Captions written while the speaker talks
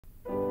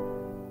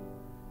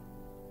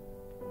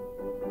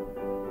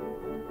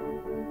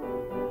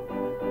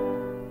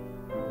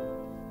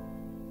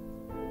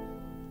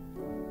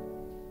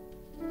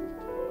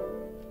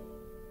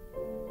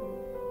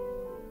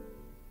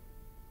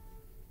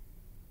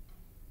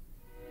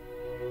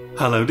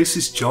Hello, this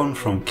is John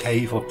from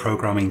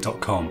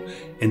caveofprogramming.com.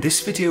 In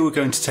this video we're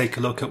going to take a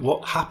look at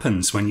what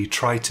happens when you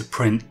try to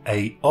print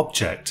an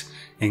object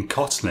in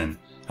Kotlin.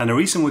 And the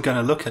reason we're going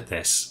to look at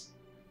this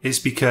is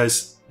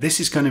because this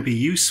is going to be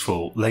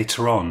useful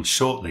later on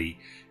shortly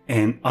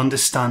in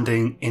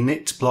understanding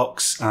init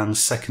blocks and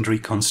secondary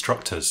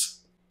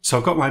constructors. So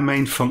I've got my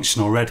main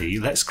function already.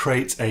 Let's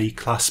create a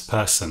class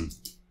person.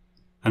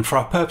 And for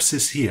our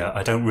purposes here,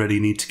 I don't really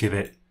need to give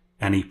it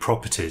any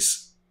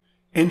properties.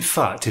 In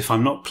fact, if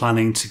I'm not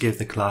planning to give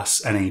the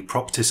class any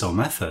properties or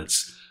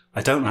methods,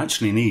 I don't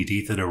actually need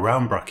either the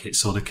round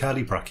brackets or the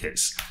curly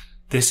brackets.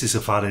 This is a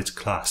valid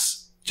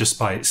class just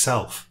by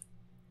itself.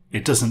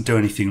 It doesn't do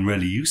anything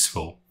really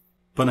useful,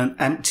 but an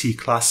empty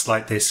class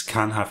like this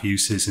can have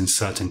uses in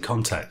certain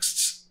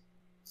contexts.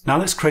 Now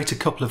let's create a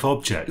couple of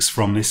objects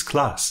from this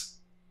class.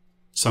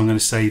 So I'm going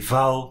to say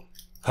val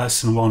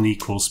person1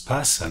 equals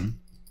person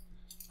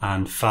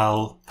and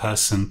val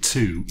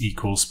person2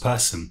 equals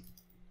person.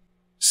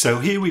 So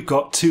here we've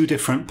got two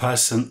different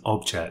person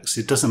objects.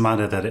 It doesn't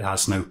matter that it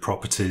has no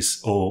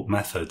properties or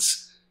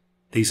methods.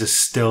 These are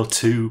still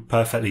two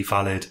perfectly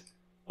valid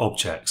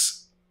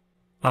objects.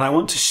 And I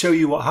want to show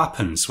you what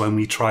happens when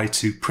we try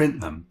to print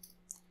them.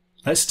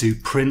 Let's do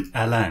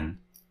println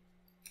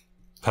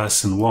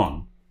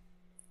person1.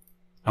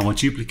 And we'll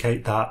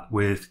duplicate that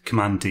with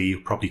Command D, or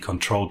probably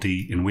Control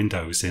D in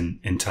Windows in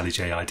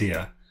IntelliJ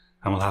IDEA.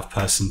 And we'll have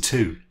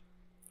person2.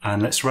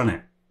 And let's run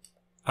it.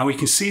 And we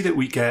can see that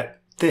we get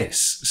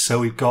this. So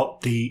we've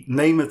got the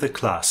name of the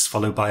class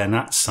followed by an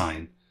 @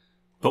 sign.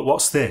 But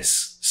what's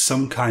this?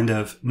 Some kind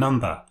of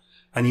number.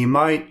 And you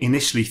might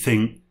initially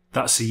think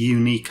that's a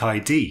unique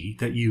ID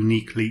that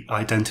uniquely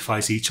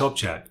identifies each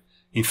object.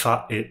 In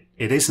fact, it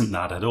isn't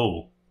that at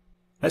all.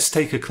 Let's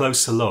take a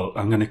closer look.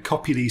 I'm going to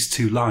copy these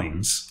two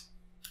lines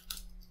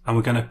and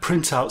we're going to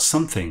print out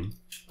something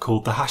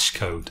called the hash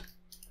code.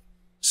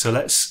 So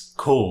let's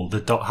call the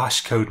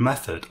 .hashcode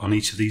method on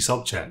each of these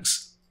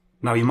objects.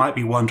 Now you might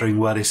be wondering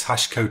where this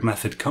hashcode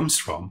method comes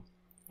from.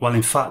 Well,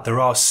 in fact, there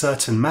are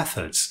certain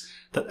methods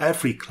that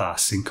every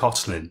class in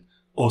Kotlin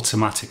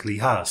automatically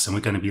has, and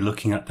we're going to be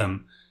looking at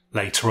them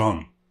later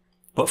on.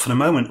 But for the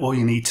moment, all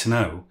you need to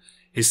know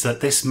is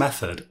that this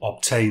method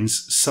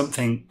obtains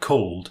something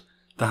called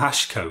the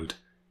hashcode,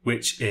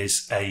 which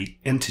is an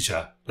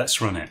integer. Let's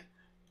run it.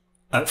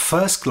 At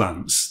first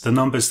glance, the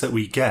numbers that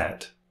we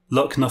get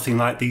look nothing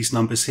like these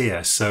numbers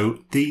here.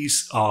 So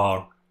these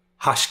are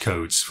hash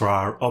codes for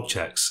our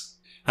objects.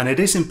 And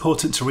it is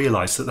important to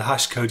realize that the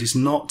hash code is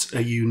not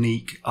a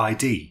unique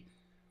ID.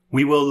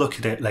 We will look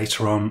at it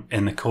later on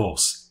in the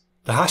course.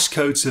 The hash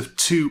codes of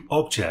two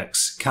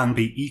objects can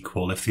be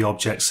equal if the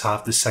objects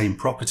have the same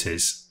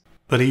properties.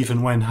 But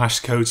even when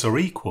hash codes are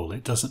equal,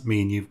 it doesn't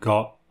mean you've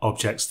got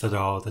objects that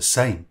are the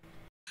same.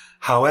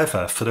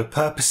 However, for the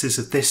purposes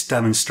of this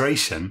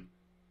demonstration,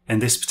 in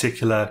this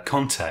particular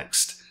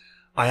context,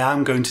 I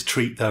am going to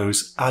treat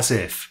those as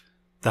if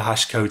the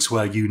hash codes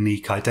were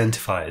unique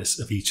identifiers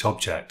of each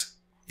object.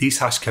 These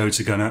hash codes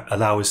are going to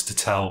allow us to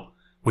tell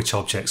which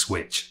object's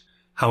which.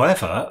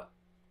 However,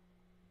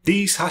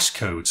 these hash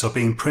codes are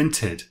being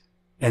printed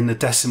in the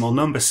decimal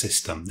number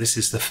system. This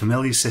is the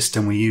familiar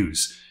system we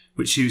use,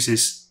 which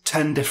uses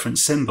 10 different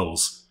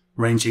symbols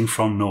ranging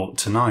from 0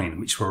 to 9,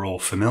 which we're all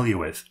familiar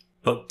with.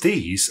 But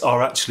these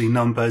are actually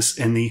numbers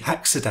in the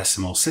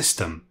hexadecimal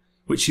system,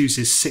 which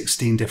uses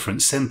 16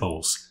 different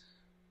symbols.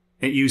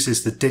 It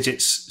uses the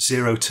digits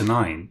 0 to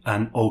 9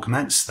 and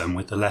augments them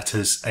with the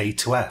letters A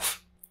to F.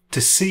 To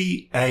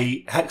see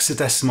a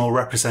hexadecimal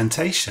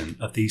representation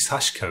of these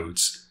hash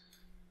codes,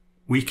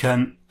 we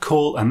can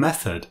call a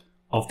method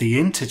of the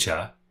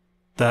integer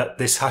that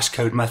this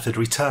hashcode method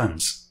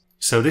returns.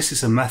 So this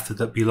is a method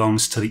that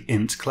belongs to the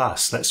int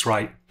class. Let's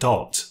write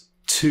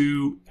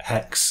 .toHex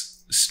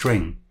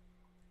string.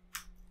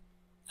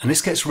 And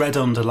this gets red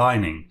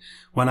underlining.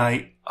 When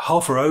I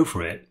hover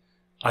over it,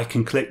 I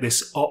can click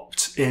this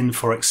opt in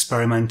for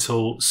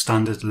experimental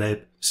standard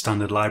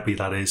library,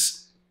 that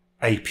is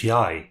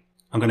API.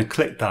 I'm going to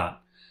click that.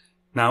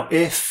 Now,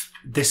 if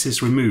this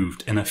is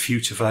removed in a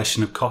future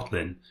version of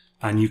Kotlin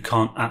and you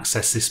can't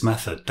access this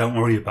method, don't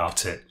worry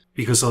about it,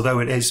 because although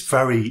it is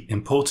very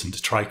important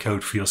to try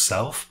code for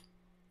yourself,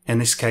 in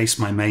this case,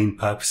 my main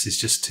purpose is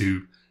just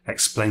to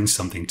explain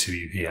something to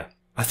you here.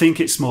 I think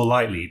it's more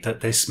likely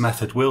that this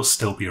method will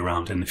still be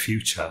around in the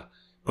future,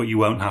 but you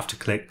won't have to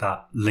click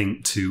that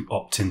link to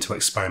opt into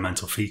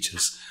experimental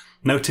features.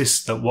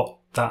 Notice that what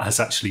that has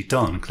actually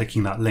done,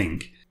 clicking that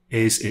link,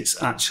 is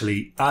it's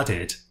actually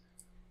added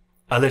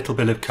a little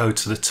bit of code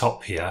to the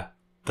top here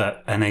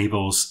that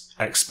enables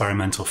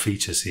experimental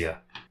features here.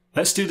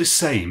 Let's do the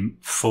same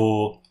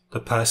for the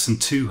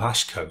person2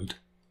 hash code.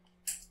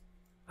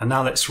 And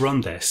now let's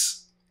run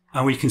this.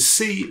 And we can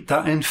see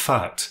that in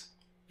fact,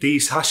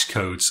 these hash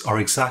codes are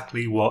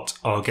exactly what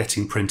are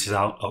getting printed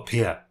out up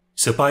here.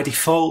 So by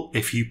default,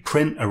 if you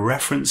print a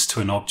reference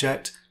to an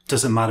object,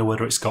 doesn't matter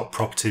whether it's got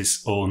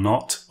properties or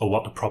not, or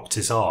what the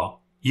properties are,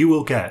 you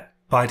will get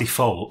by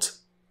default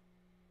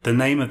the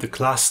name of the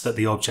class that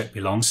the object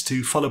belongs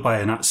to, followed by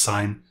an @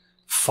 sign,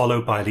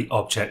 followed by the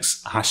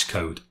object's hash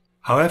code.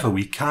 However,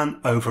 we can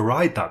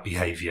override that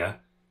behavior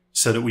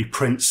so that we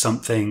print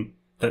something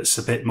that's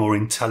a bit more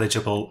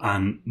intelligible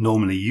and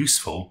normally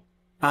useful,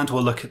 and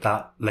we'll look at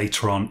that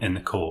later on in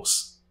the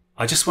course.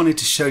 I just wanted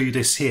to show you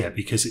this here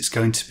because it's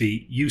going to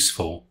be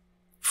useful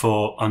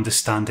for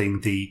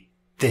understanding the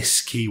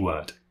this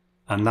keyword,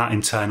 and that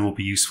in turn will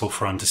be useful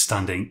for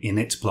understanding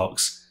init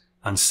blocks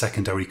and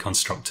secondary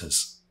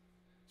constructors.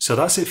 So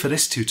that's it for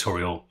this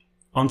tutorial.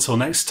 Until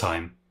next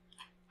time,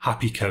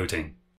 happy coding.